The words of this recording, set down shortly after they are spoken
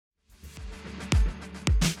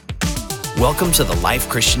Welcome to the Life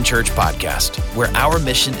Christian Church podcast, where our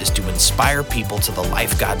mission is to inspire people to the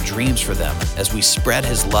life God dreams for them as we spread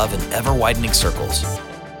His love in ever-widening circles.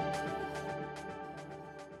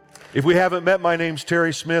 If we haven't met, my name's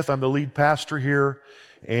Terry Smith. I'm the lead pastor here,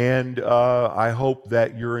 and I hope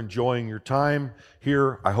that you're enjoying your time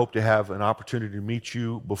here. I hope to have an opportunity to meet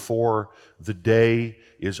you before the day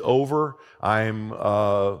is over. I'm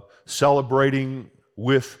celebrating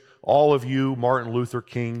with all of you Martin Luther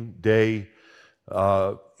King Day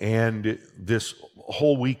and this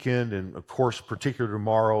whole weekend, and of course particularly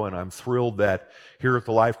tomorrow, and I'm thrilled that here at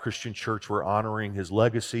the Life Christian Church we're honoring his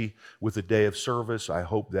legacy with a day of service. I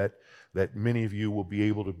hope that many of you will be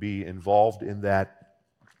able to be involved in that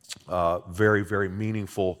very, very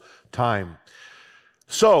meaningful time.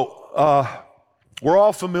 So, we're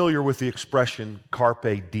all familiar with the expression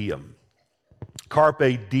carpe diem.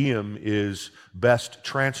 Carpe diem is best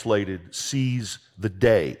translated, seize the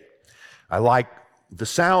day. I like the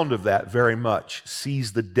sound of that very much,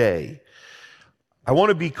 seize the day. I want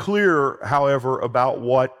to be clear, however, about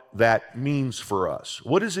what that means for us.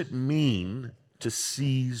 What does it mean to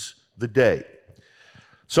seize the day?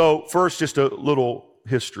 So first, just a little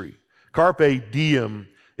history. Carpe diem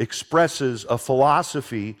expresses a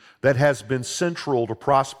philosophy that has been central to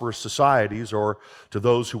prosperous societies, or to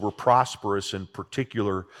those who were prosperous in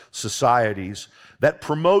particular societies, that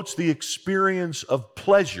promotes the experience of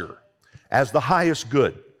pleasure as the highest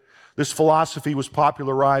good. This philosophy was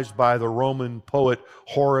popularized by the Roman poet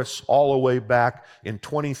Horace all the way back in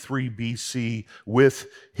 23 BC with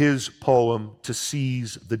his poem, To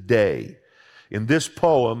Seize the Day. In this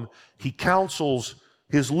poem, he counsels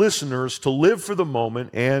his listeners to live for the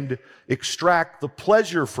moment and extract the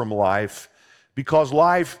pleasure from life, because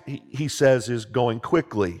life, he says, is going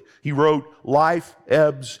quickly. He wrote, "Life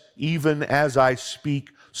ebbs even as I speak,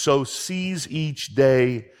 so seize each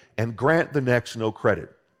day and grant the next no credit."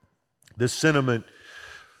 This sentiment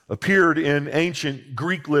appeared in ancient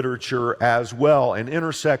Greek literature as well and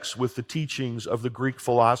intersects with the teachings of the Greek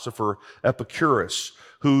philosopher Epicurus,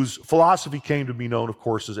 whose philosophy came to be known, of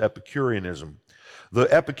course, as Epicureanism. The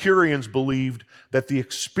Epicureans believed that the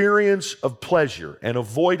experience of pleasure and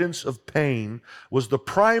avoidance of pain was the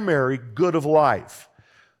primary good of life.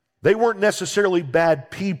 They weren't necessarily bad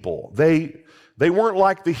people. They weren't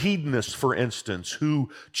like the hedonists, for instance, who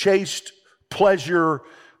chased pleasure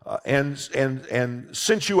and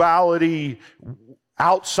sensuality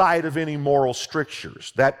outside of any moral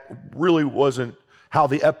strictures. That really wasn't how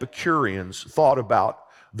the Epicureans thought about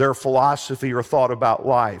their philosophy or thought about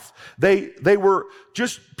life. They were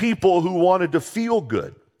just people who wanted to feel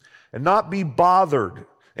good and not be bothered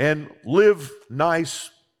and live nice,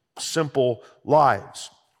 simple lives.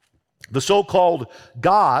 The so-called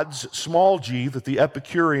gods, small g, that the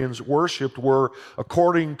Epicureans worshipped were,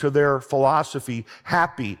 according to their philosophy,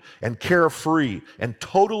 happy and carefree and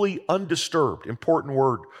totally undisturbed. Important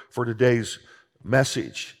word for today's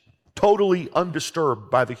message. Totally undisturbed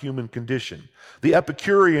by the human condition. The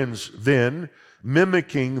Epicureans then,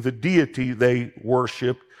 mimicking the deity they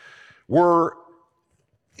worshiped, were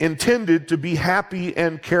intended to be happy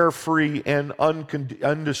and carefree and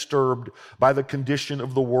undisturbed by the condition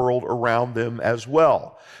of the world around them as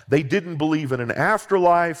well. They didn't believe in an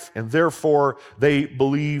afterlife, and therefore they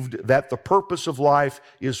believed that the purpose of life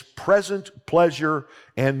is present pleasure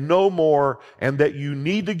and no more, and that you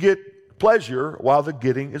need to get pleasure while the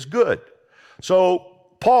getting is good. So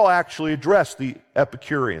Paul actually addressed the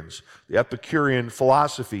Epicureans, the Epicurean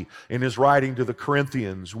philosophy, in his writing to the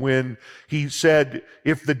Corinthians when he said,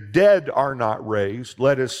 "If the dead are not raised,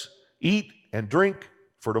 let us eat and drink,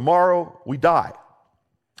 for tomorrow we die."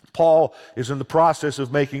 Paul is in the process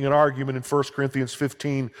of making an argument in 1 Corinthians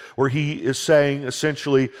 15 where he is saying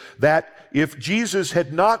essentially that if Jesus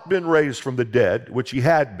had not been raised from the dead, which he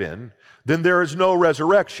had been, then there is no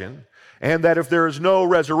resurrection. And that if there is no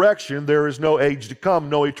resurrection, there is no age to come,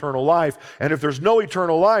 no eternal life. And if there's no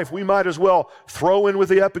eternal life, we might as well throw in with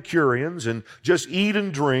the Epicureans and just eat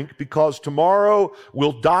and drink, because tomorrow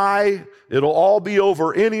we'll die. It'll all be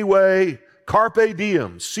over anyway. Carpe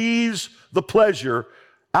diem. Seize the pleasure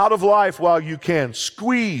out of life while you can.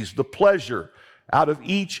 Squeeze the pleasure out of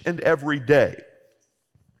each and every day.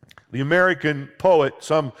 The American poet,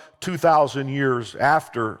 some 2,000 years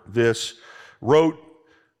after this, wrote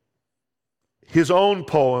his own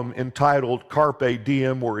poem entitled Carpe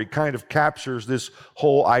Diem, where he kind of captures this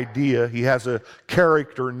whole idea. He has a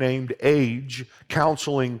character named Age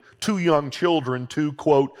counseling two young children to,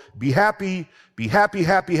 quote, be happy, happy,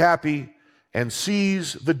 happy, and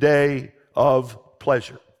seize the day of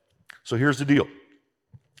pleasure. So here's the deal.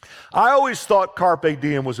 I always thought Carpe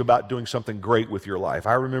Diem was about doing something great with your life.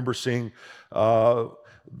 I remember seeing the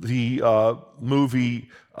movie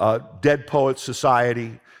Dead Poets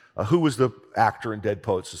Society. Who was the actor in Dead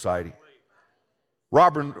Poets Society?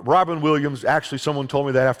 Robin Williams. Actually, someone told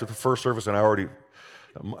me that after the first service, and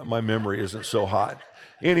my memory isn't so hot.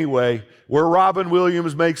 Anyway, where Robin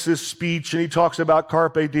Williams makes this speech and he talks about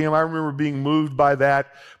Carpe Diem, I remember being moved by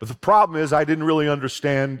that. But the problem is I didn't really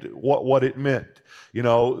understand what it meant. You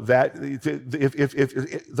know, that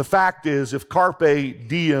if the fact is, if Carpe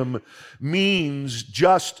Diem means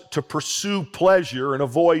just to pursue pleasure and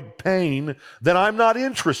avoid pain, then I'm not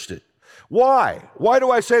interested. Why? Why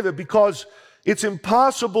do I say that? Because it's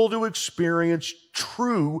impossible to experience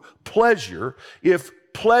true pleasure if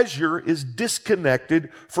pleasure is disconnected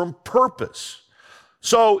from purpose.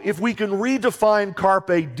 So if we can redefine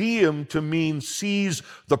Carpe Diem to mean seize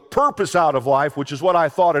the purpose out of life, which is what I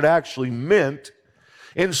thought it actually meant,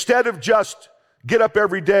 instead of just get up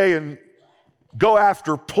every day and go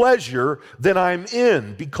after pleasure, then I'm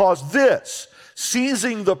in, because this,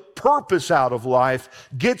 seizing the purpose out of life,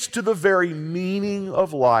 gets to the very meaning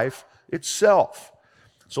of life itself.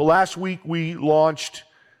 So last week we launched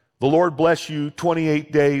The Lord Bless You,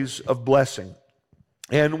 28 Days of Blessing.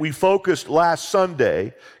 And we focused last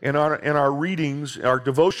Sunday in our readings, our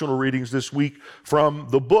devotional readings this week from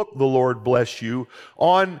the book, The Lord Bless You,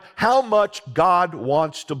 on how much God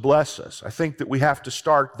wants to bless us. I think that we have to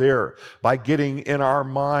start there by getting in our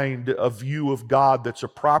mind a view of God that's a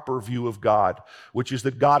proper view of God, which is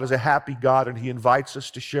that God is a happy God and He invites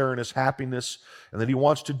us to share in His happiness, and that He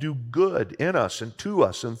wants to do good in us and to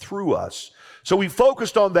us and through us. So we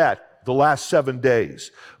focused on that the last 7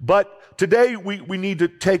 days. But today, we need to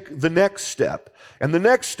take the next step. And the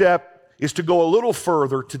next step is to go a little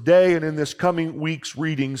further today and in this coming week's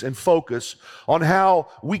readings and focus on how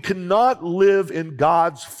we cannot live in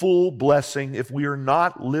God's full blessing if we are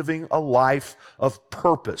not living a life of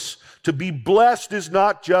purpose. To be blessed is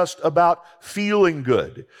not just about feeling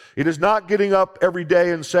good. It is not getting up every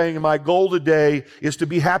day and saying, my goal today is to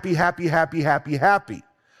be happy, happy, happy, happy, happy.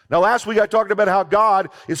 Now, last week I talked about how God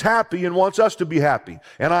is happy and wants us to be happy,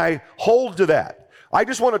 and I hold to that. I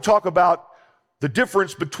just want to talk about the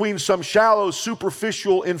difference between some shallow,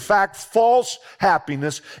 superficial, in fact, false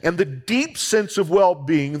happiness and the deep sense of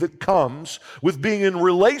well-being that comes with being in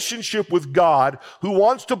relationship with God, who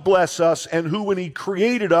wants to bless us and who, when He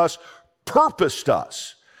created us, purposed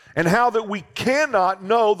us. And how that we cannot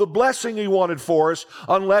know the blessing He wanted for us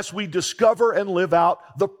unless we discover and live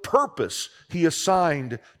out the purpose He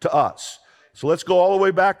assigned to us. So let's go all the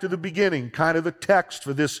way back to the beginning, kind of the text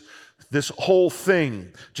for this whole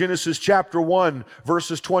thing. Genesis chapter 1,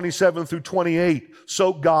 verses 27 through 28.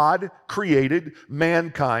 So God created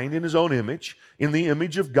mankind in His own image. In the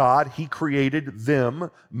image of God, He created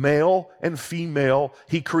them, male and female,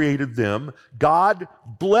 He created them. God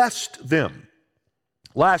blessed them.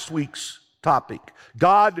 Last week's topic.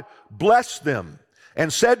 God blessed them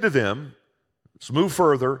and said to them, let's move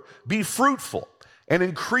further, be fruitful and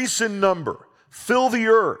increase in number, fill the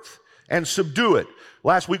earth and subdue it.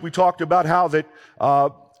 Last week we talked about how that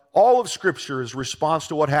all of Scripture is a response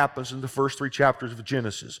to what happens in the first 3 chapters of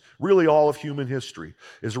Genesis. Really, all of human history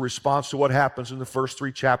is a response to what happens in the first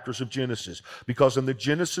 3 chapters of Genesis. Because in the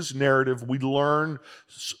Genesis narrative, we learn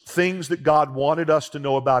things that God wanted us to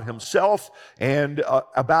know about Himself and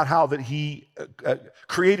about how that He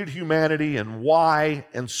created humanity and why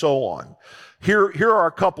and so on. Here are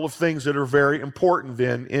a couple of things that are very important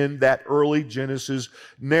then in that early Genesis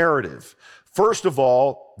narrative. First of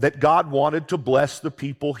all, that God wanted to bless the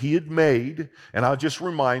people He had made. And I'll just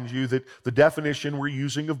remind you that the definition we're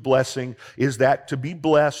using of blessing is that to be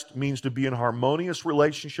blessed means to be in harmonious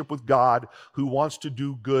relationship with God, who wants to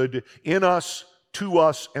do good in us, to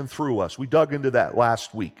us, and through us. We dug into that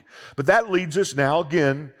last week. But that leads us now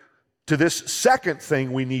again to this second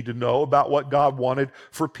thing we need to know about what God wanted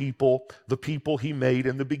for people, the people He made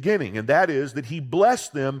in the beginning. And that is that He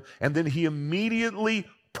blessed them and then He immediately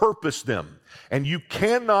purpose them. And you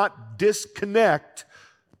cannot disconnect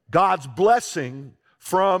God's blessing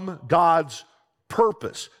from God's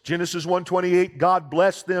purpose. Genesis 1:28, God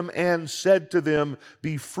blessed them and said to them,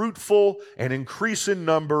 be fruitful and increase in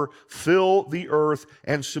number, fill the earth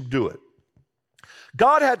and subdue it.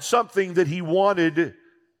 God had something that He wanted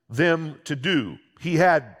them to do. He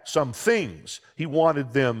had some things He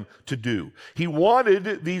wanted them to do. He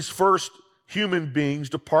wanted these first human beings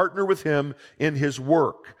to partner with Him in His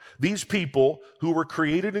work. These people who were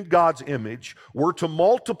created in God's image were to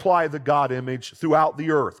multiply the God image throughout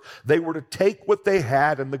the earth. They were to take what they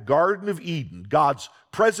had in the Garden of Eden, God's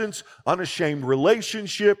presence, unashamed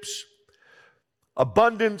relationships,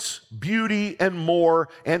 abundance, beauty, and more,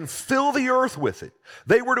 and fill the earth with it.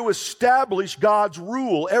 They were to establish God's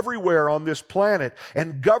rule everywhere on this planet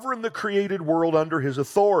and govern the created world under his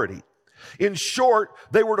authority. In short,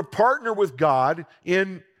 they were to partner with God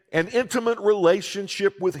in an intimate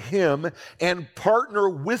relationship with him and partner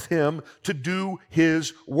with him to do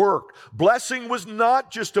his work. Blessing was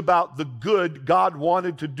not just about the good God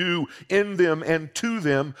wanted to do in them and to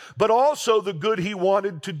them, but also the good he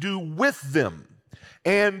wanted to do with them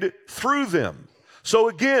and through them. So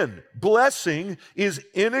again, blessing is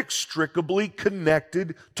inextricably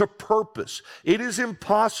connected to purpose. It is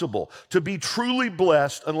impossible to be truly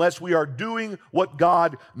blessed unless we are doing what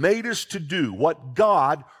God made us to do, what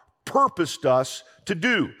God purposed us to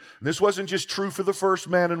do. And this wasn't just true for the first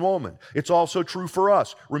man and woman. It's also true for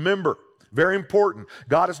us. Remember, very important,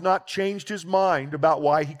 God has not changed his mind about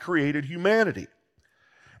why he created humanity.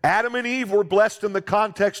 Adam and Eve were blessed in the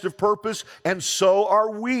context of purpose, and so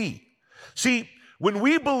are we. See, when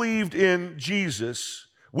we believed in Jesus,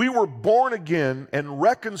 we were born again and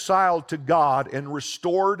reconciled to God and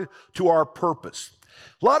restored to our purpose.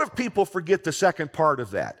 A lot of people forget the second part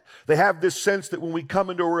of that. They have this sense that when we come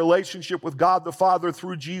into a relationship with God the Father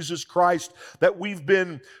through Jesus Christ, that we've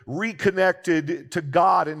been reconnected to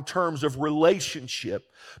God in terms of relationship.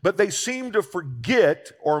 But they seem to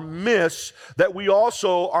forget or miss that we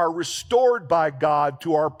also are restored by God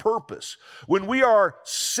to our purpose. When we are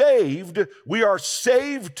saved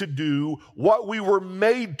to do what we were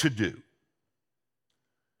made to do.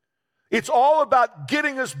 It's all about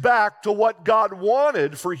getting us back to what God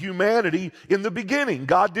wanted for humanity in the beginning.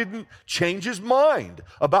 God didn't change his mind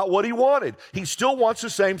about what he wanted. He still wants the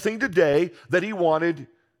same thing today that he wanted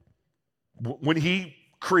when he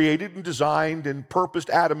created and designed and purposed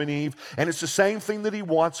Adam and Eve, and it's the same thing that he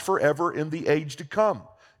wants forever in the age to come.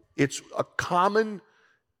 It's a common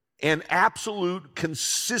and absolute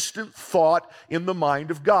consistent thought in the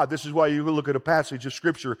mind of God. This is why you look at a passage of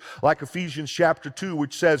Scripture like Ephesians chapter 2,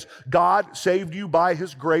 which says, God saved you by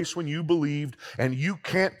his grace when you believed, and you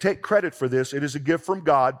can't take credit for this. It is a gift from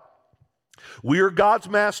God. We are God's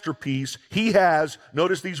masterpiece. He has,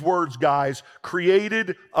 notice these words, guys,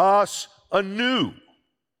 created us anew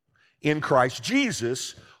in Christ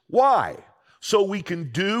Jesus. Why? So we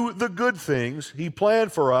can do the good things he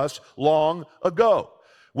planned for us long ago.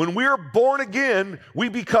 When we are born again, we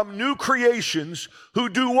become new creations who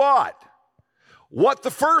do what? What the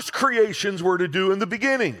first creations were to do in the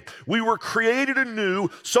beginning. We were created anew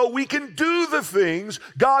so we can do the things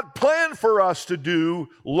God planned for us to do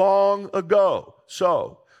long ago.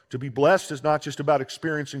 So, to be blessed is not just about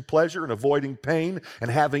experiencing pleasure and avoiding pain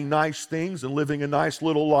and having nice things and living a nice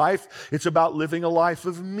little life. It's about living a life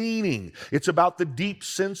of meaning. It's about the deep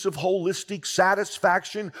sense of holistic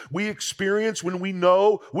satisfaction we experience when we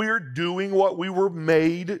know we are doing what we were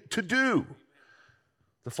made to do.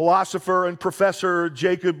 The philosopher and professor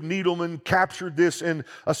Jacob Needleman captured this in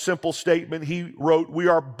a simple statement. He wrote, "We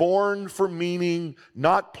are born for meaning,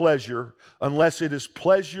 not pleasure, unless it is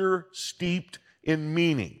pleasure steeped in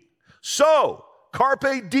meaning." So,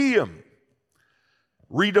 carpe diem,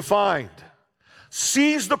 redefined.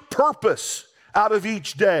 Seize the purpose out of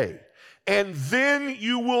each day, and then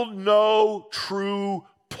you will know true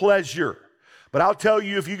pleasure. But I'll tell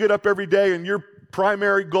you, if you get up every day and your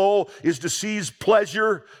primary goal is to seize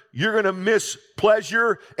pleasure, you're going to miss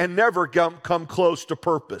pleasure and never come close to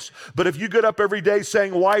purpose. But if you get up every day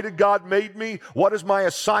saying, why did God make me? What is my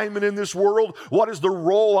assignment in this world? What is the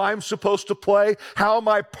role I'm supposed to play? How am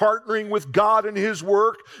I partnering with God in his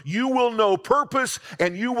work? You will know purpose,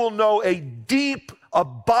 and you will know a deep,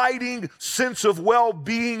 abiding sense of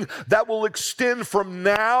well-being that will extend from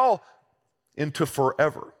now into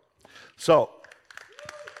forever. So,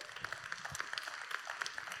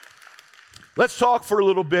 let's talk for a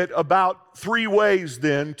little bit about 3 ways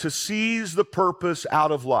then to seize the purpose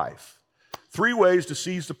out of life. 3 ways to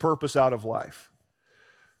seize the purpose out of life.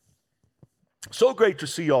 So great to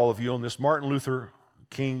see all of you on this Martin Luther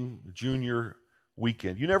King Jr.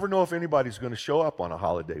 weekend. You never know if anybody's going to show up on a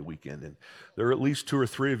holiday weekend, and there are at least 2 or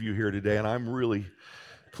 3 of you here today, and I'm really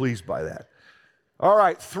pleased by that. All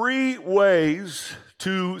right, 3 ways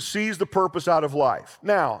to seize the purpose out of life.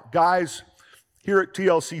 Now, guys, here at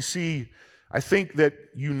TLCC, I think that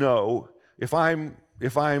you know, if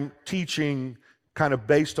I'm teaching kind of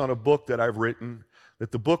based on a book that I've written,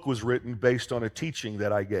 that the book was written based on a teaching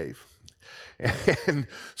that I gave. And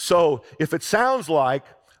so if it sounds like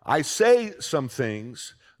I say some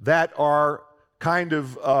things that are kind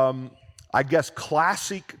of, I guess,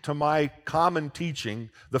 classic to my common teaching,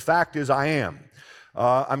 the fact is I am.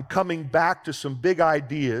 I'm coming back to some big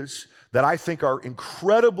ideas that I think are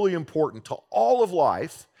incredibly important to all of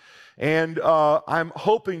life, and I'm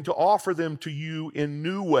hoping to offer them to you in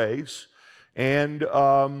new ways. And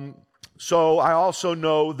so I also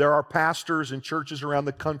know there are pastors and churches around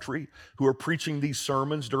the country who are preaching these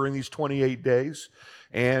sermons during these 28 days,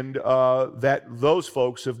 and that those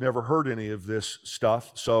folks have never heard any of this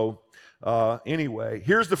stuff. So anyway,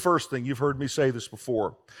 here's the first thing. You've heard me say this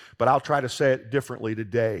before, but I'll try to say it differently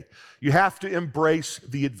today. You have to embrace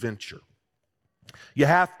the adventure. You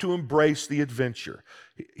have to embrace the adventure.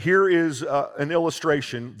 Here is an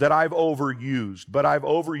illustration that I've overused, but I've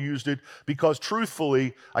overused it because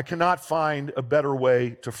truthfully, I cannot find a better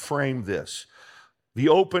way to frame this. The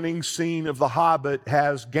opening scene of The Hobbit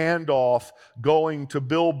has Gandalf going to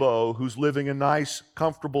Bilbo, who's living a nice,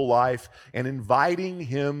 comfortable life, and inviting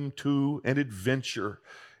him to an adventure.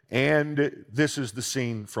 And this is the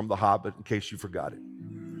scene from The Hobbit, in case you forgot it.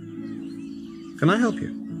 Can I help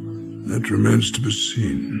you? That remains to be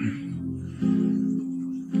seen.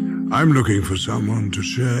 I'm looking for someone to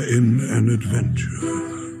share in an adventure.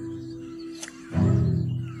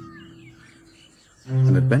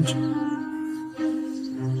 An adventure?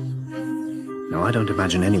 Now, I don't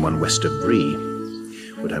imagine anyone west of Bree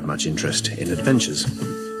would have much interest in adventures.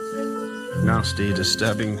 Nasty,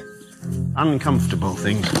 disturbing, uncomfortable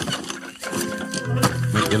things.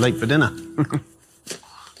 Make you late for dinner.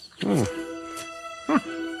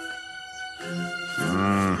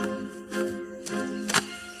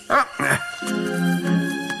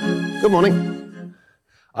 Good morning.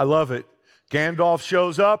 I love it. Gandalf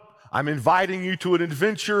shows up. I'm inviting you to an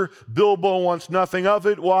adventure. Bilbo wants nothing of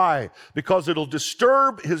it. Why? Because it'll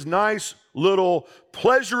disturb his nice little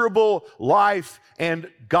pleasurable life and,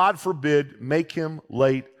 God forbid, make him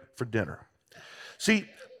late for dinner. See,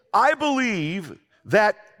 I believe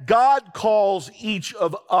that God calls each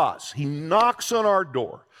of us. He knocks on our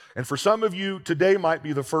door. And for some of you, today might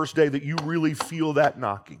be the first day that you really feel that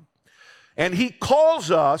knocking. And he calls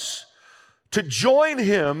us to join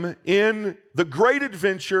him in the great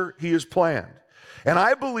adventure he has planned. And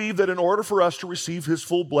I believe that in order for us to receive his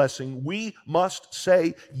full blessing, we must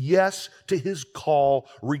say yes to his call,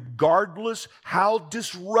 regardless how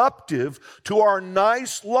disruptive to our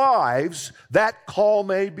nice lives that call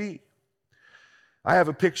may be. I have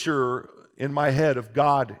a picture in my head of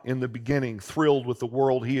God in the beginning, thrilled with the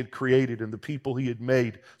world he had created and the people he had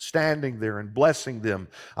made, standing there and blessing them.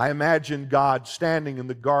 I imagine God standing in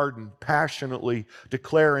the garden, passionately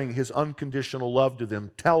declaring his unconditional love to them,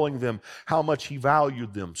 telling them how much he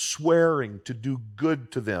valued them, swearing to do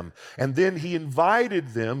good to them. And then he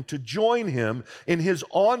invited them to join him in his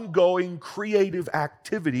ongoing creative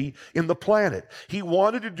activity in the planet. He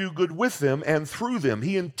wanted to do good with them and through them.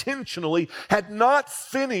 He intentionally had not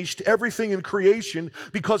finished everything in creation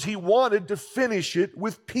because he wanted to finish it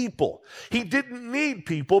with people. He didn't need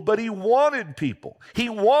people, but he wanted people. He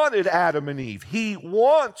wanted Adam and Eve. He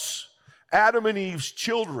wants Adam and Eve's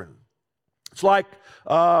children. It's like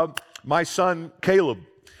my son Caleb,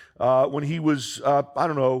 when he was,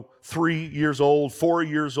 3 years old, 4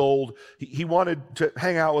 years old, he wanted to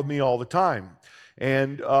hang out with me all the time.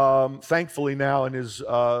 And thankfully now in his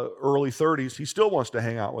early 30s, he still wants to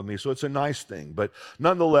hang out with me, so it's a nice thing. But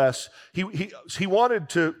nonetheless, he wanted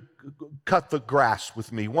to cut the grass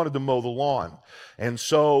with me, wanted to mow the lawn. And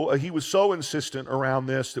so he was so insistent around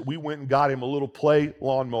this that we went and got him a little play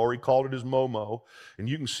lawnmower. He called it his Momo. And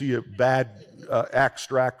you can see a bad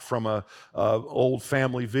extract from a old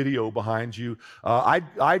family video behind you.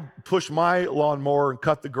 I'd push my lawnmower and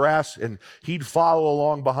cut the grass, and he'd follow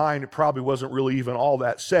along behind. It probably wasn't really even all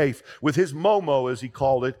that safe with his Momo, as he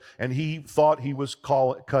called it, and he thought he was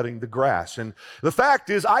cutting the grass. And the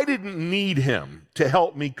fact is, I didn't need him to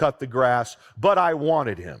help me cut the grass, but I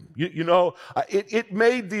wanted him. It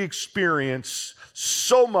made the experience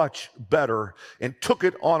so much better and took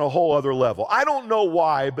it on a whole other level. I don't know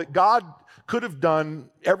why, but God could have done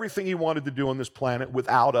everything he wanted to do on this planet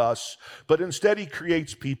without us, but instead he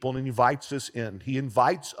creates people and invites us in. He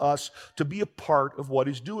invites us to be a part of what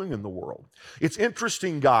he's doing in the world. It's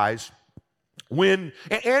interesting, guys, and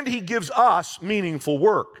he gives us meaningful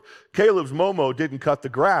work. Caleb's Momo didn't cut the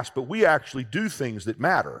grass, but we actually do things that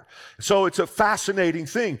matter. So it's a fascinating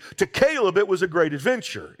thing. To Caleb, it was a great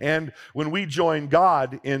adventure. And when we join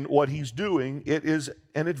God in what he's doing, it is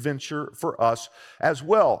an adventure for us as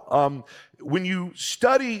well. When you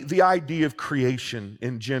study the idea of creation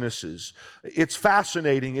in Genesis, it's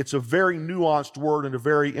fascinating. It's a very nuanced word and a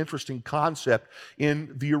very interesting concept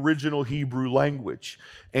in the original Hebrew language.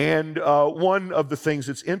 And one of the things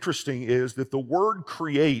that's interesting is that the word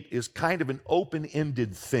create is kind of an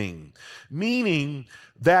open-ended thing, meaning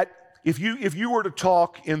that if you were to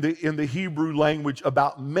talk in the Hebrew language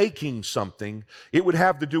about making something, it would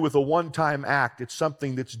have to do with a one-time act. It's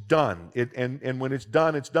something that's done. And when it's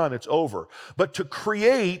done, it's over. But to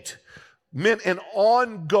create meant an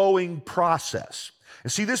ongoing process.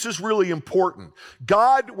 And see, this is really important.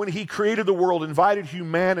 God, when he created the world, invited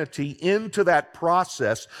humanity into that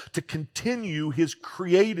process to continue his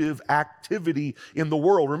creative activity in the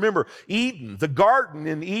world. Remember, Eden, the garden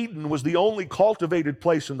in Eden was the only cultivated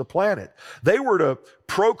place on the planet. They were to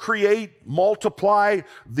procreate, multiply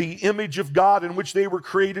the image of God in which they were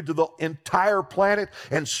created to the entire planet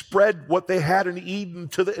and spread what they had in Eden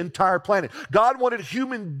to the entire planet. God wanted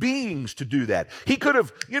human beings to do that. He could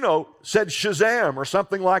have, said Shazam or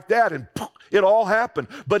something like that and it all happened.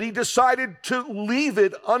 But he decided to leave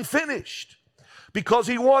it unfinished because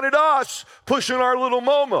he wanted us pushing our little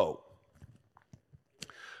Momo,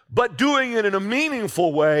 but doing it in a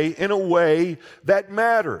meaningful way, in a way that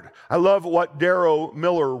mattered. I love what Darrow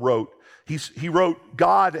Miller wrote. He wrote,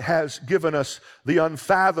 God has given us the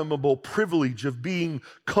unfathomable privilege of being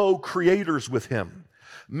co-creators with him.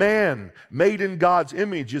 Man, made in God's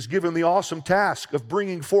image, is given the awesome task of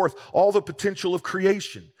bringing forth all the potential of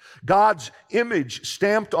creation. God's image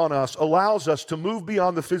stamped on us allows us to move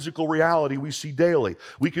beyond the physical reality we see daily.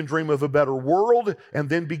 We can dream of a better world and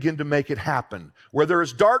then begin to make it happen. Where there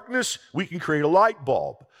is darkness, we can create a light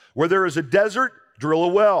bulb. Where there is a desert, drill a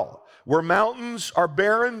well. Where mountains are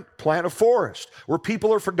barren, plant a forest. Where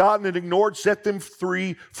people are forgotten and ignored, set them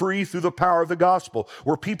free through the power of the gospel.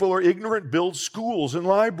 Where people are ignorant, build schools and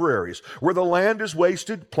libraries. Where the land is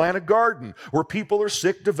wasted, plant a garden. Where people are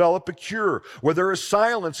sick, develop a cure. Where there is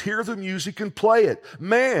silence, hear the music and play it.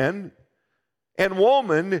 Man and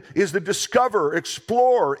woman is the discoverer,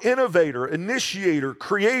 explorer, innovator, initiator,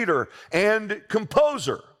 creator, and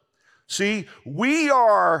composer. See,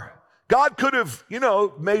 God could have,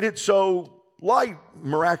 made it so light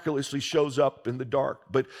miraculously shows up in the dark.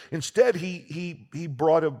 But instead, he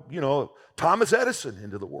brought Thomas Edison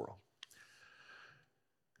into the world.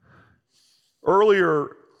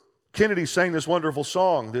 Earlier, Kennedy sang this wonderful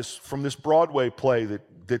song from this Broadway play that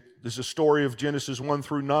is a story of Genesis 1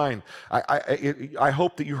 through 9. I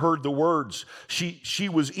hope that you heard the words. She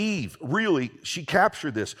was Eve. Really, she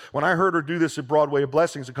captured this. When I heard her do this at Broadway of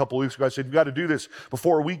Blessings a couple of weeks ago, I said, you've got to do this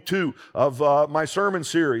before week 2 of my sermon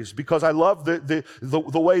series because I love the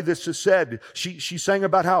way this is said. She sang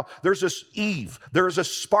about how there's this Eve. There is a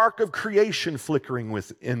spark of creation flickering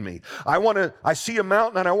within me. I see a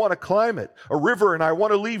mountain and I want to climb it, a river and I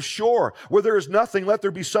want to leave shore. Where there is nothing, let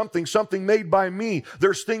there be something made by me.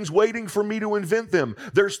 There's things waiting for me to invent them.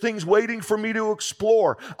 There's things waiting for me to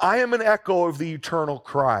explore. I am an echo of the eternal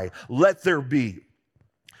cry. Let there be.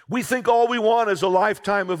 We think all we want is a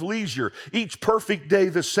lifetime of leisure, each perfect day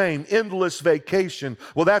the same, endless vacation.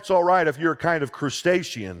 Well, that's all right if you're a kind of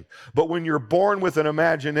crustacean. But when you're born with an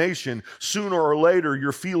imagination, sooner or later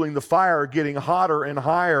you're feeling the fire getting hotter and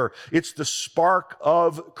higher. It's the spark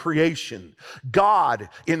of creation. God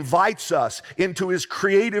invites us into his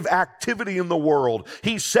creative activity in the world.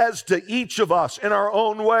 He says to each of us in our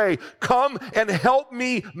own way, come and help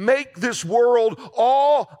me make this world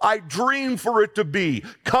all I dream for it to be.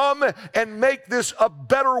 Come and make this a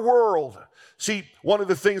better world. See, one of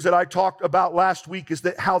the things that I talked about last week is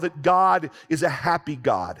how that God is a happy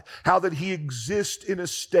God, how that he exists in a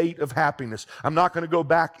state of happiness. I'm not going to go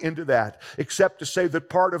back into that, except to say that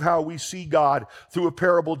part of how we see God through a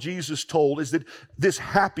parable Jesus told is that this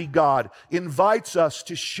happy God invites us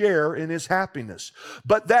to share in his happiness.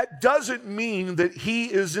 But that doesn't mean that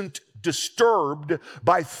he isn't disturbed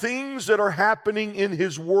by things that are happening in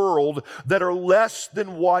his world that are less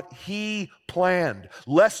than what he planned,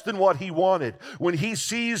 less than what he wanted. When he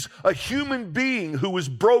sees a human being who is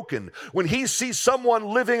broken, when he sees someone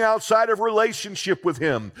living outside of relationship with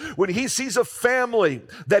him, when he sees a family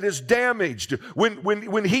that is damaged,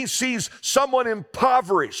 when he sees someone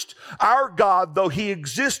impoverished, our God, though he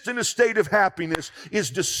exists in a state of happiness, is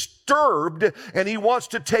disturbed and he wants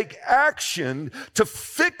to take action to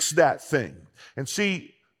fix that thing. And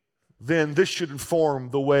see, then this should inform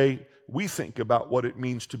the way we think about what it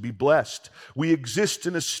means to be blessed. We exist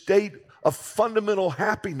in a state of fundamental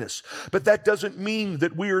happiness, but that doesn't mean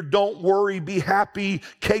that we are don't worry, be happy,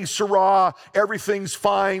 que sera, everything's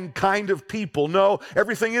fine kind of people. No,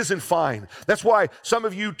 everything isn't fine. That's why some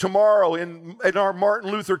of you tomorrow in our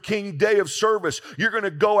Martin Luther King Day of Service, you're going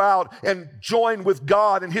to go out and join with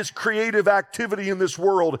God in his creative activity in this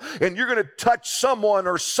world, and you're going to touch someone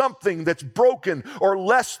or something that's broken or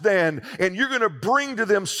less than, and you're going to bring to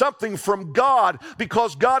them something from God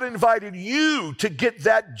because God invited you to get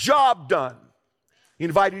that job done. He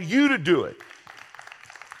invited you to do it.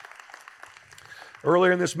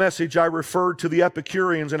 Earlier in this message, I referred to the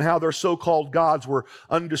Epicureans and how their so-called gods were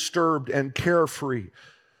undisturbed and carefree.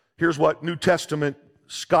 Here's what New Testament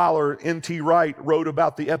scholar N.T. Wright wrote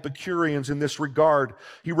about the Epicureans in this regard.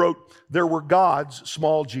 He wrote, "There were gods,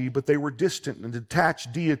 small g, but they were distant and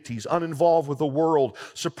detached deities, uninvolved with the world,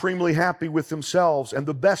 supremely happy with themselves, and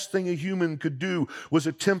the best thing a human could do was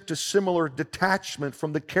attempt a similar detachment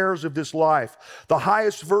from the cares of this life. The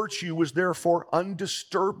highest virtue was therefore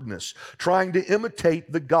undisturbedness, trying to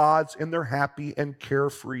imitate the gods in their happy and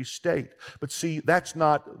carefree state." But see, that's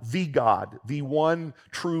not the God, the one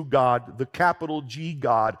true God, the capital G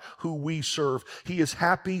God who we serve. He is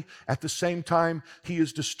happy, at the same time he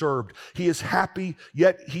is disturbed. He is happy,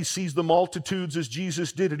 yet he sees the multitudes as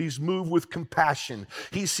Jesus did, and he's moved with compassion.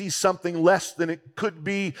 He sees something less than it could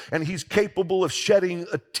be, and he's capable of shedding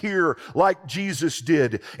a tear like Jesus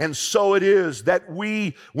did. And so it is that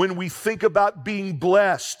we, when we think about being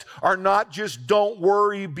blessed, are not just don't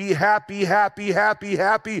worry, be happy, happy, happy,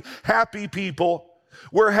 happy, happy people.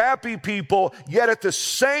 We're happy people, yet at the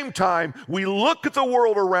same time, we look at the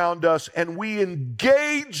world around us and we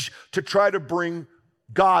engage to try to bring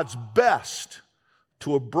God's best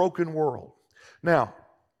to a broken world. Now,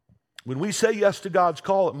 when we say yes to God's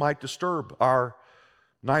call, it might disturb our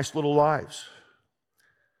nice little lives.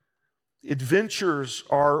 Adventures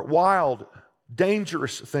are wild,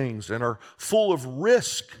 dangerous things and are full of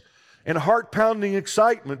risk and heart-pounding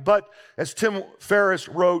excitement. But as Tim Ferriss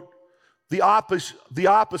wrote, the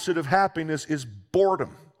opposite of happiness is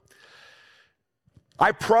boredom.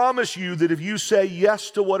 I promise you that if you say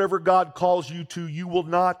yes to whatever God calls you to, you will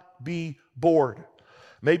not be bored.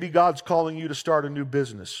 Maybe God's calling you to start a new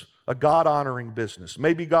business, a God-honoring business.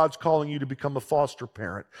 Maybe God's calling you to become a foster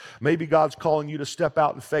parent. Maybe God's calling you to step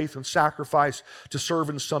out in faith and sacrifice to serve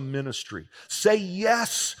in some ministry. Say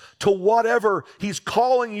yes to whatever He's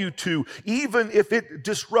calling you to, even if it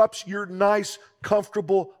disrupts your nice,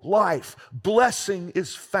 comfortable life. Blessing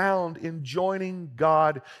is found in joining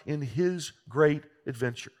God in His great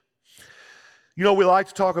adventure. You know, we like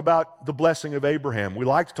to talk about the blessing of Abraham. We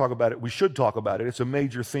like to talk about it. We should talk about it. It's a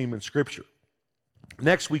major theme in Scripture.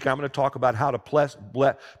 Next week, I'm going to talk about how to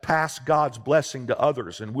pass God's blessing to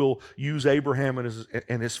others, and we'll use Abraham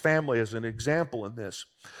and his family as an example in this.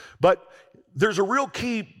 But there's a real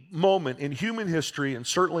key moment in human history, and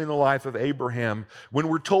certainly in the life of Abraham, when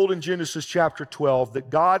we're told in Genesis chapter 12 that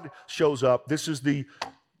God shows up. This is the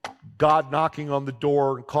God knocking on the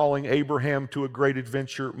door and calling Abraham to a great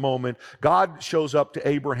adventure moment. God shows up to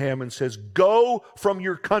Abraham and says, "Go from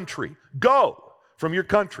your country,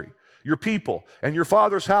 your people, and your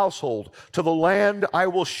father's household to the land I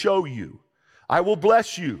will show you. I will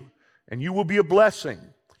bless you, and you will be a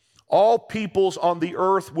blessing. All peoples on the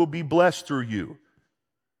earth will be blessed through you."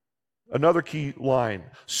 Another key line.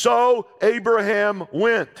 "So Abraham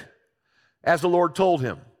went, as the Lord told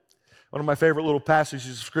him." One of my favorite little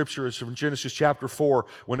passages of Scripture is from Genesis chapter 4,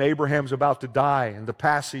 when Abraham's about to die, and the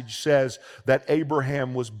passage says that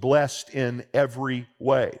Abraham was blessed in every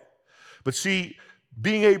way. But see,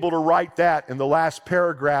 being able to write that in the last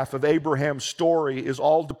paragraph of Abraham's story is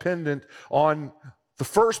all dependent on the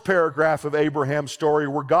first paragraph of Abraham's story,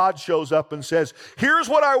 where God shows up and says, "Here's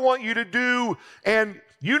what I want you to do, and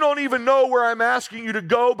you don't even know where I'm asking you to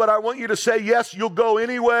go, but I want you to say yes, you'll go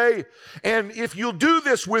anyway. And if you'll do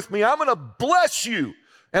this with me, I'm going to bless you,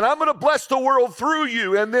 and I'm going to bless the world through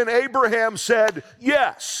you." And then Abraham said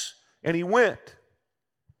yes, and he went.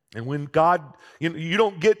 And when God, you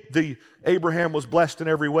don't get the Abraham was blessed in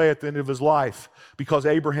every way at the end of his life because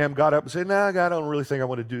Abraham got up and said, "No, God, I don't really think I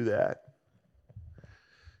want to do that."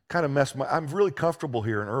 Kind of I'm really comfortable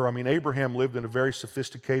here in Ur. I mean, Abraham lived in a very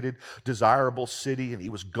sophisticated, desirable city, and he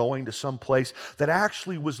was going to some place that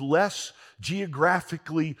actually was less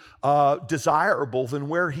geographically desirable than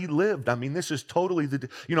where he lived. I mean, this is totally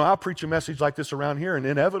I'll preach a message like this around here, and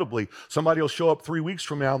inevitably somebody will show up 3 weeks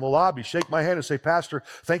from now in the lobby, shake my hand and say, "Pastor,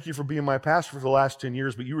 thank you for being my pastor for the last 10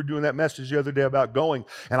 years, but you were doing that message the other day about going,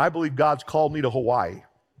 and I believe God's called me to Hawaii."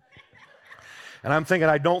 And I'm thinking,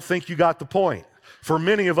 I don't think you got the point. For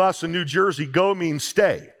many of us in New Jersey, go means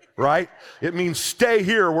stay, right? It means stay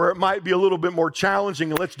here where it might be a little bit more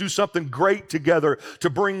challenging, and let's do something great together to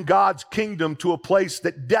bring God's kingdom to a place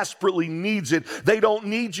that desperately needs it. They don't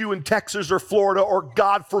need you in Texas or Florida or,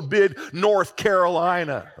 God forbid, North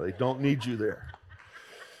Carolina. They don't need you there.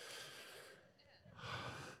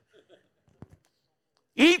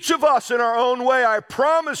 Each of us in our own way, I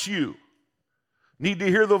promise you, need to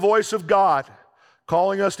hear the voice of God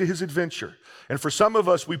calling us to His adventure. And for some of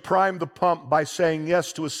us, we prime the pump by saying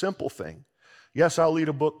yes to a simple thing. Yes, I'll lead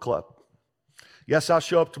a book club. Yes, I'll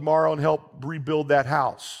show up tomorrow and help rebuild that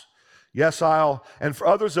house. Yes, and for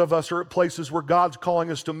others of us are at places where God's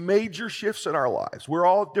calling us to major shifts in our lives. We're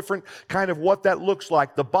all different kind of what that looks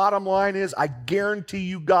like. The bottom line is, I guarantee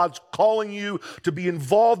you God's calling you to be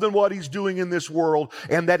involved in what He's doing in this world,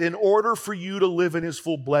 and that in order for you to live in His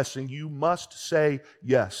full blessing, you must say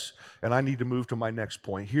yes. And I need to move to my next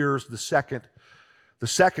point. Here's the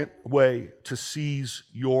second way to seize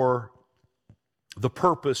the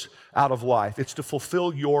purpose out of life. It's to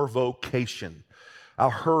fulfill your vocation. I'll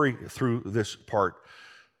hurry through this part.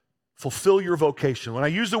 Fulfill your vocation. When I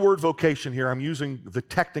use the word vocation here, I'm using the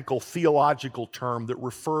technical theological term that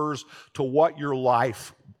refers to what your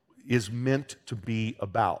life is meant to be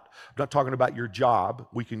about. I'm not talking about your job.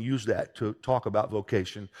 We can use that to talk about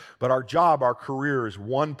vocation. But our job, our career, is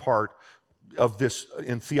one part of this,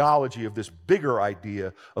 in theology, of this bigger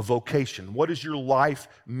idea of vocation. What is your life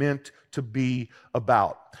meant to be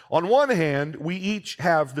about? On one hand, we each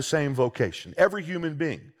have the same vocation. Every human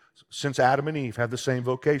being, since Adam and Eve, have the same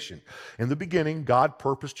vocation. In the beginning, God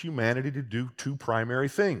purposed humanity to do two primary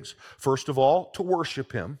things. First of all, to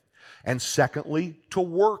worship Him, and secondly, to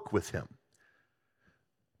work with Him.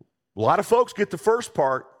 A lot of folks get the first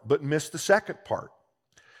part, but miss the second part.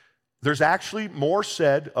 There's actually more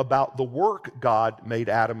said about the work God made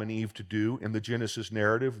Adam and Eve to do in the Genesis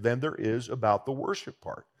narrative than there is about the worship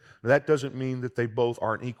part. Now, that doesn't mean that they both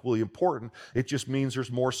aren't equally important. It just means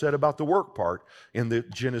there's more said about the work part in the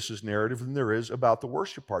Genesis narrative than there is about the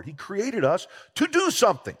worship part. He created us to do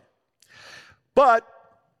something. But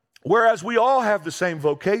whereas we all have the same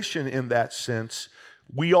vocation in that sense,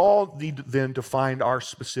 we all need then to find our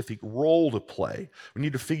specific role to play. We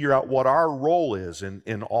need to figure out what our role is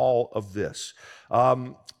in all of this.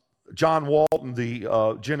 John Walton,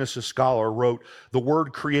 the Genesis scholar, wrote, "The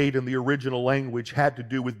word create in the original language had to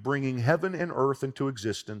do with bringing heaven and earth into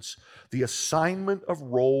existence, the assignment of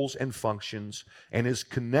roles and functions, and is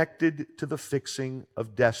connected to the fixing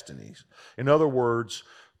of destinies." In other words,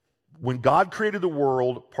 when God created the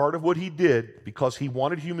world, part of what He did, because He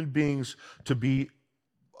wanted human beings to be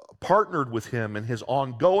partnered with Him in His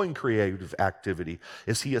ongoing creative activity,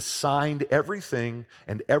 is He assigned everything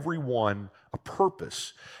and everyone a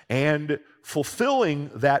purpose. And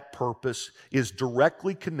fulfilling that purpose is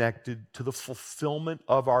directly connected to the fulfillment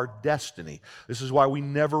of our destiny. This is why we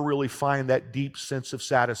never really find that deep sense of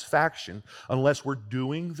satisfaction unless we're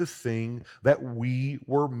doing the thing that we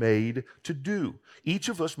were made to do. Each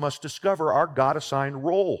of us must discover our God-assigned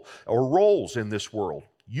role or roles in this world.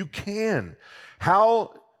 You can.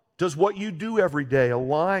 How does what you do every day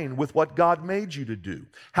align with what God made you to do?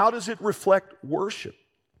 How does it reflect worship?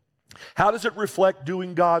 How does it reflect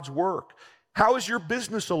doing God's work? How is your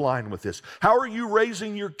business aligned with this? How are you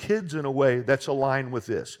raising your kids in a way that's aligned with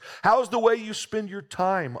this? How is the way you spend your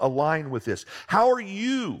time aligned with this? How are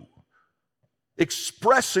you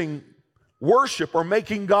expressing worship or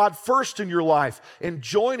making God first in your life and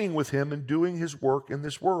joining with Him and doing His work in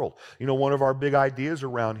this world? You know, one of our big ideas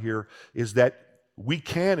around here is that we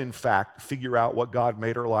can, in fact, figure out what God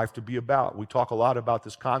made our life to be about. We talk a lot about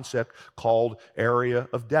this concept called area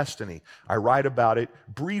of destiny. I write about it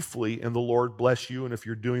briefly in The Lord Bless You, and if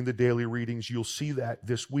you're doing the daily readings, you'll see that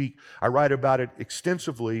this week. I write about it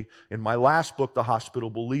extensively in my last book, The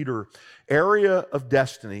Hospitable Leader. Area of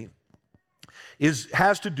destiny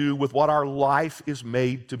has to do with what our life is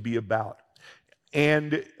made to be about.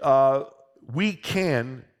 And we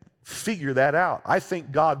can figure that out. I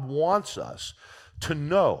think God wants us to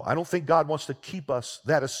know. I don't think God wants to keep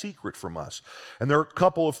that a secret from us. And there are a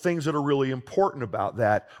couple of things that are really important about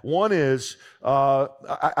that. One is,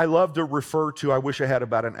 I love to refer to, I wish I had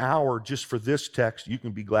about an hour just for this text. You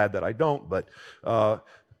can be glad that I don't, but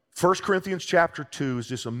 1 Corinthians chapter 2 is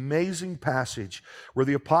this amazing passage where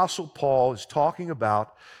the Apostle Paul is talking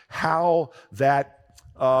about how that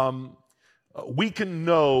we can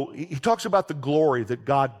know. He talks about the glory that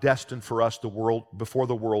God destined for us before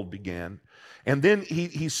the world began. And then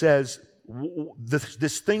he says,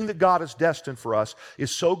 this thing that God has destined for us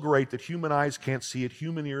is so great that human eyes can't see it,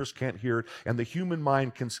 human ears can't hear it, and the human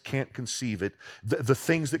mind can't conceive it, the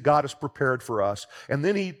things that God has prepared for us. And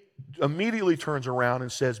then he immediately turns around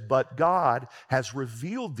and says, but God has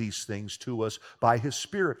revealed these things to us by His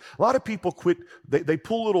Spirit. A lot of people they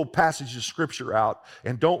pull little passages of Scripture out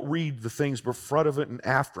and don't read the things in front of it and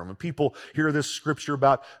after them. And people hear this Scripture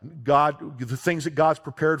about God, the things that God's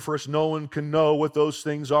prepared for us, no one can know what those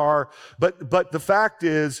things are. But the fact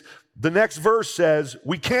is, the next verse says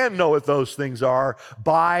we can know what those things are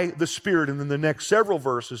by the Spirit. And then the next several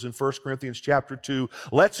verses in 1 Corinthians chapter 2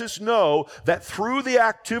 lets us know that through the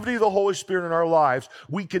activity of the Holy Spirit in our lives,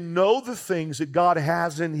 we can know the things that God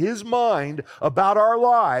has in His mind about our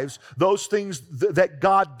lives, those things that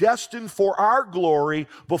God destined for our glory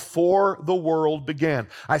before the world began.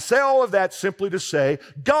 I say all of that simply to say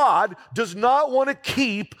God does not want to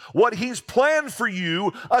keep what He's planned for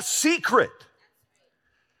you a secret.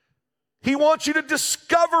 He wants you to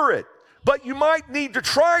discover it, but you might need to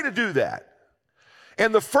try to do that.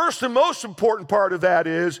 And the first and most important part of that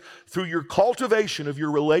is through your cultivation of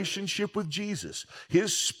your relationship with Jesus.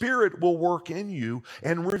 His Spirit will work in you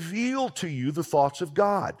and reveal to you the thoughts of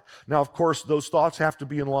God. Now, of course, those thoughts have to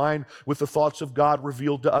be in line with the thoughts of God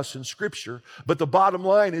revealed to us in Scripture. But the bottom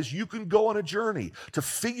line is you can go on a journey to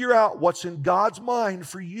figure out what's in God's mind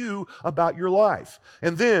for you about your life.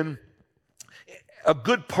 And then a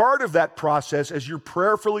good part of that process, as you're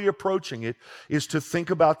prayerfully approaching it, is to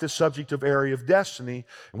think about this subject of area of destiny.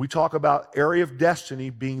 And we talk about area of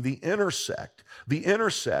destiny being the intersect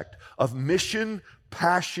of mission,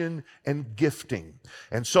 passion, and gifting.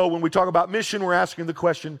 And so when we talk about mission, we're asking the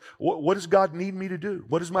question, what does God need me to do?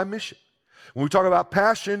 What is my mission? When we talk about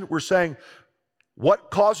passion, we're saying,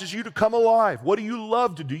 what causes you to come alive? What do you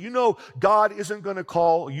love to do? You know, God isn't going to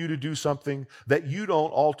call you to do something that you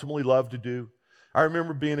don't ultimately love to do. I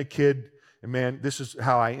remember being a kid, and man, this is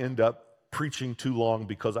how I end up preaching too long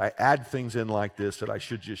because I add things in like this that I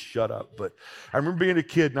should just shut up. But I remember being a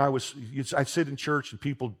kid, and I'd sit in church and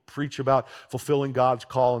people preach about fulfilling God's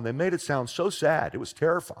call, and they made it sound so sad. It was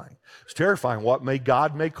terrifying. It was terrifying what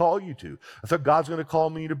God may call you to. I thought God's going to call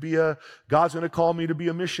me to be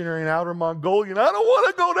a missionary in outer Mongolia, and I don't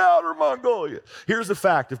want to go to outer Mongolia. Here's the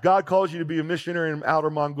fact. If God calls you to be a missionary in outer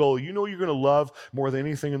Mongolia, you know you're going to love more than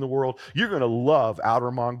anything in the world? You're going to love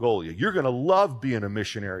outer Mongolia. You're going to love being a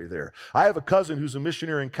missionary there. I have a cousin who's a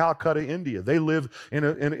missionary in Calcutta, India. They live in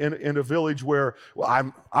a village where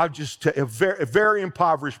a very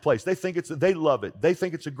impoverished place. They love it. They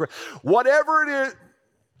think it's a great, whatever it is.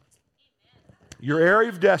 Your area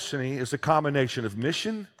of destiny is a combination of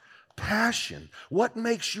mission, passion. What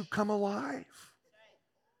makes you come alive?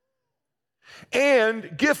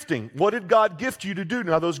 And gifting. What did God gift you to do?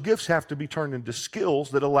 Now, those gifts have to be turned into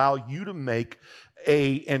skills that allow you to make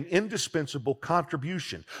an indispensable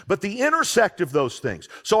contribution. But the intersect of those things.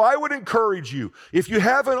 So I would encourage you, if you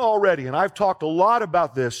haven't already, and I've talked a lot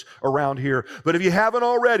about this around here, but if you haven't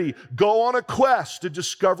already, go on a quest to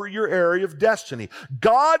discover your area of destiny.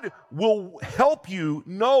 God will help you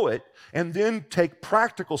know it and then take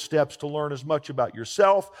practical steps to learn as much about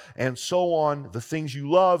yourself and so on, the things you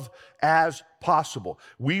love, as possible.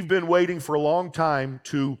 We've been waiting for a long time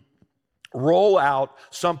to roll out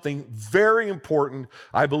something very important,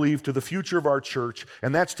 I believe, to the future of our church,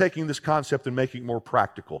 and that's taking this concept and making it more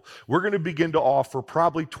practical. We're going to begin to offer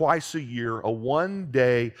probably twice a year a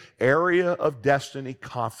one-day Area of Destiny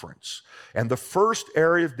conference. And the first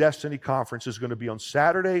Area of Destiny conference is going to be on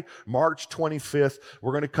Saturday, March 25th.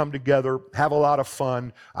 We're going to come together, have a lot of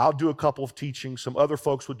fun. I'll do a couple of teachings. Some other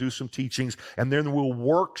folks will do some teachings, and then we'll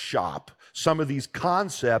workshop some of these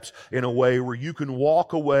concepts in a way where you can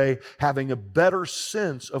walk away having a better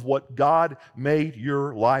sense of what God made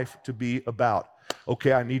your life to be about.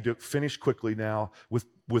 Okay, I need to finish quickly now with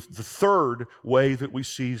the third way that we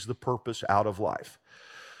seize the purpose out of life.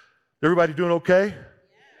 Everybody doing okay?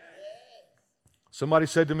 Somebody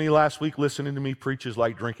said to me last week, listening to me preach is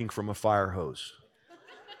like drinking from a fire hose.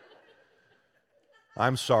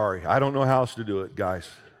 I'm sorry. I don't know how else to do it, guys.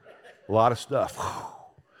 A lot of stuff.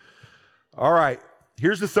 All right,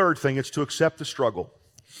 here's the third thing. It's to accept the struggle.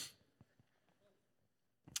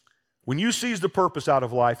 When you seize the purpose out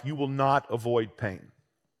of life, you will not avoid pain.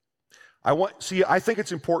 I think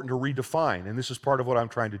it's important to redefine, and this is part of what I'm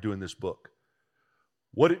trying to do in this book,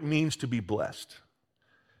 what it means to be blessed.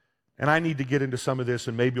 And I need to get into some of this,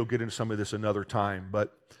 and maybe you'll get into some of this another time,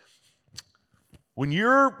 but when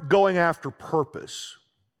you're going after purpose,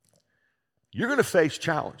 you're going to face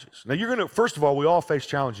challenges. Now, first of all, we all face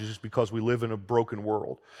challenges just because we live in a broken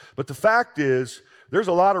world. But the fact is, there's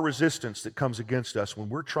a lot of resistance that comes against us when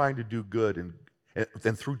we're trying to do good,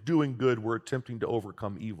 and through doing good, we're attempting to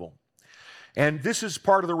overcome evil. And this is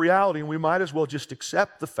part of the reality, and we might as well just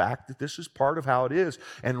accept the fact that this is part of how it is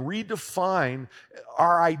and redefine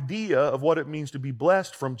our idea of what it means to be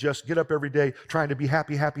blessed from just get up every day trying to be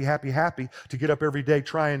happy, happy, happy, happy, to get up every day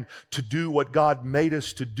trying to do what God made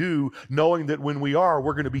us to do, knowing that when we are,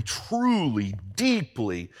 we're going to be truly,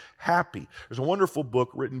 deeply happy. There's a wonderful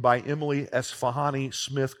book written by Emily Esfahani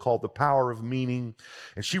Smith called The Power of Meaning,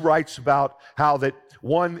 and she writes about how that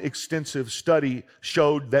one extensive study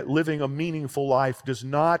showed that living a meaningful life does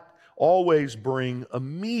not always bring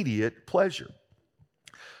immediate pleasure.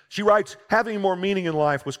 She writes, having more meaning in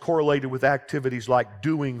life was correlated with activities like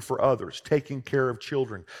doing for others, taking care of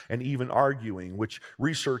children, and even arguing, which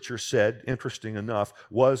researchers said, interesting enough,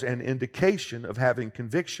 was an indication of having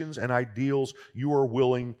convictions and ideals you are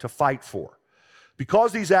willing to fight for.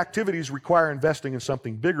 Because these activities require investing in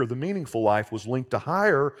something bigger, the meaningful life was linked to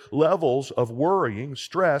higher levels of worrying,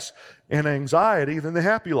 stress, and anxiety than the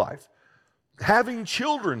happy life. Having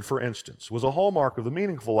children, for instance, was a hallmark of the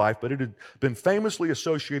meaningful life, but it had been famously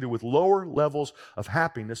associated with lower levels of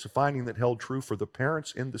happiness, a finding that held true for the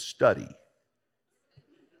parents in the study.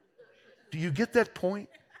 Do you get that point?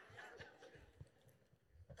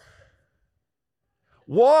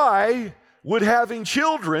 Why would having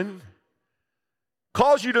children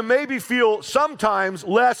cause you to maybe feel sometimes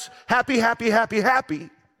less happy, happy, happy,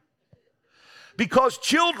 happy? Because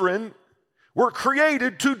children were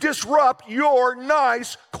created to disrupt your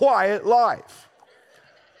nice, quiet life.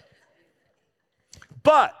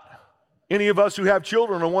 But any of us who have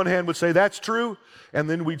children on one hand would say that's true, and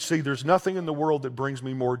then we'd see there's nothing in the world that brings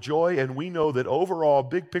me more joy, and we know that overall,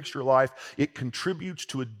 big picture life, it contributes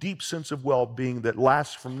to a deep sense of well-being that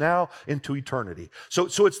lasts from now into eternity. So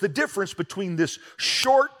it's the difference between this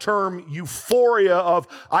short-term euphoria of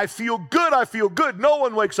I feel good. No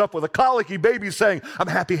one wakes up with a colicky baby saying, I'm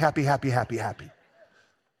happy, happy, happy, happy, happy.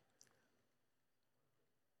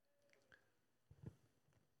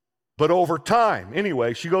 But over time,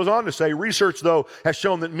 anyway, she goes on to say, research, though, has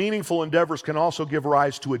shown that meaningful endeavors can also give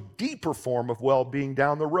rise to a deeper form of well-being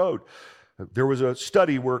down the road. There was a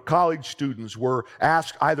study where college students were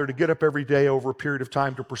asked either to get up every day over a period of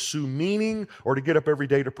time to pursue meaning or to get up every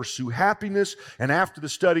day to pursue happiness. And after the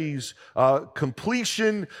study's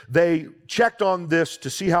completion, they checked on this to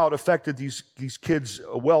see how it affected these kids'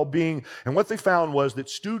 well-being. And what they found was that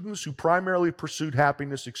students who primarily pursued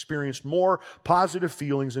happiness experienced more positive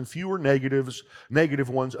feelings and fewer negative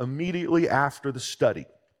ones immediately after the study.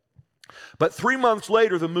 But 3 months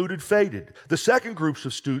later, the mood had faded. The second groups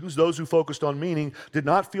of students, those who focused on meaning, did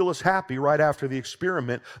not feel as happy right after the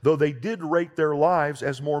experiment, though they did rate their lives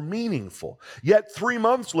as more meaningful. Yet 3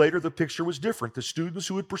 months later, the picture was different. The students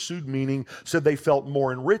who had pursued meaning said they felt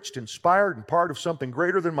more enriched, inspired, and part of something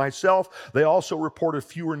greater than myself. They also reported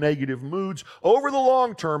fewer negative moods. Over the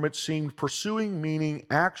long term, it seemed pursuing meaning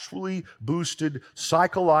actually boosted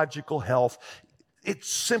psychological health. It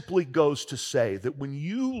simply goes to say that when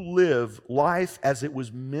you live life as it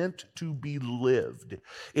was meant to be lived,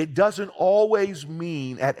 it doesn't always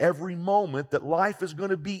mean at every moment that life is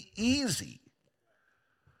going to be easy.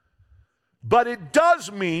 But it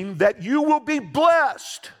does mean that you will be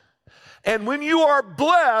blessed. And when you are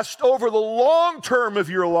blessed over the long term of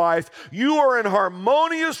your life, you are in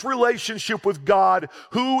harmonious relationship with God,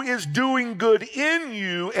 who is doing good in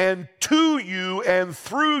you and to you and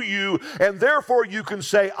through you. And therefore you can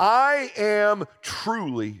say, I am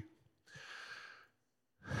truly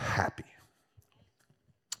happy.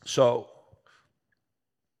 So,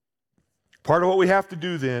 part of what we have to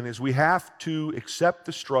do then is we have to accept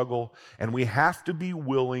the struggle, and we have to be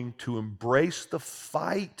willing to embrace the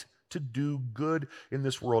fight to do good in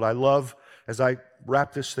this world. I love, as I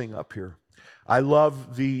wrap this thing up here, I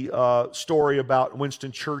love the story about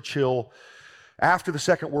Winston Churchill after the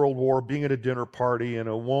Second World War being at a dinner party, and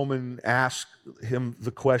a woman asked him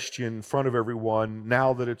the question in front of everyone,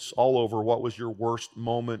 now that it's all over, what was your worst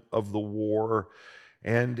moment of the war?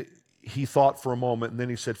 And he thought for a moment, and then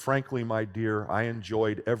he said, frankly, my dear, I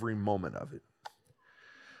enjoyed every moment of it.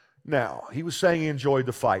 Now, he was saying he enjoyed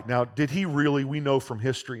the fight. Now, did he really? We know from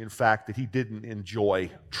history, in fact, that he didn't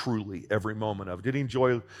enjoy truly every moment of it. Did he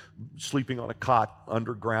enjoy sleeping on a cot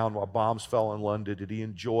underground while bombs fell in London? Did he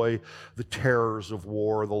enjoy the terrors of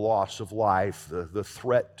war, the loss of life, the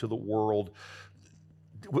threat to the world?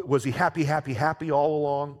 Was he happy all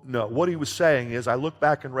along? No. What he was saying is, I look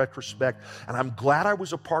back in retrospect, and I'm glad I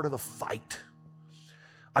was a part of the fight.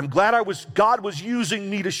 I'm glad God was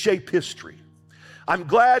using me to shape history. I'm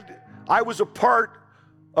glad I was a part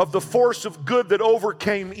of the force of good that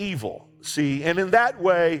overcame evil. See, and in that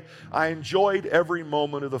way, I enjoyed every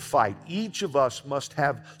moment of the fight. Each of us must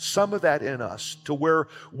have some of that in us to where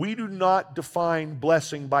we do not define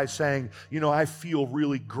blessing by saying, I feel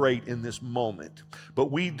really great in this moment.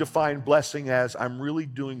 But we define blessing as, I'm really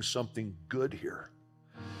doing something good here.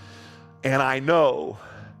 And I know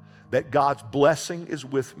that God's blessing is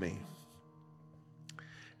with me.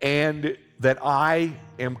 And that I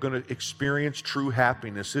am going to experience true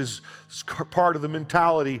happiness is part of the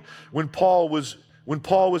mentality when Paul was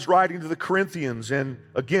writing to the Corinthians. And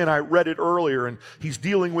again, I read it earlier, and he's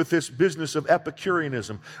dealing with this business of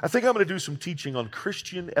Epicureanism. I think I'm going to do some teaching on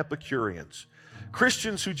Christian Epicureans.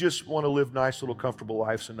 Christians who just want to live nice little comfortable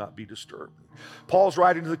lives and not be disturbed. Paul's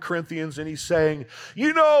writing to the Corinthians and he's saying,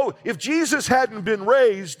 if Jesus hadn't been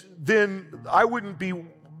raised, then I wouldn't be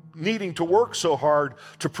needing to work so hard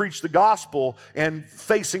to preach the gospel and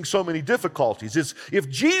facing so many difficulties. If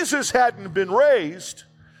Jesus hadn't been raised,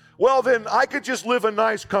 well, then I could just live a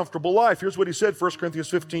nice, comfortable life. Here's what he said, 1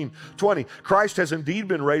 Corinthians 15:20. Christ has indeed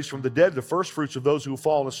been raised from the dead, the first fruits of those who have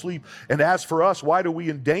fallen asleep. And as for us, why do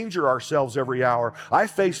we endanger ourselves every hour? I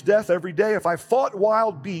face death every day. If I fought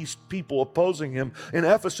wild beast people opposing him in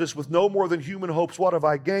Ephesus with no more than human hopes, what have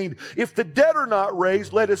I gained? If the dead are not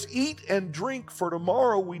raised, let us eat and drink, for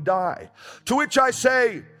tomorrow we die. To which I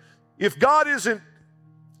say, if God isn't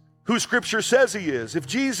who Scripture says he is, if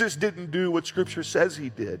Jesus didn't do what Scripture says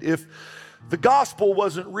he did, if the gospel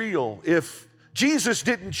wasn't real, if Jesus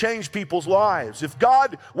didn't change people's lives, if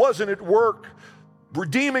God wasn't at work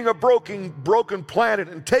redeeming a broken planet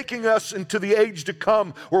and taking us into the age to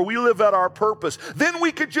come where we live out our purpose, then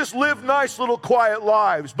we could just live nice little quiet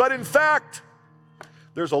lives. But in fact,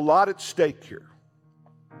 there's a lot at stake here.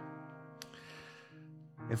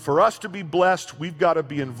 And for us to be blessed, we've got to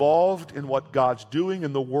be involved in what God's doing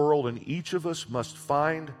in the world, and each of us must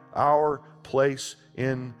find our place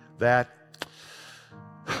in that.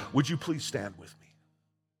 Would you please stand with me?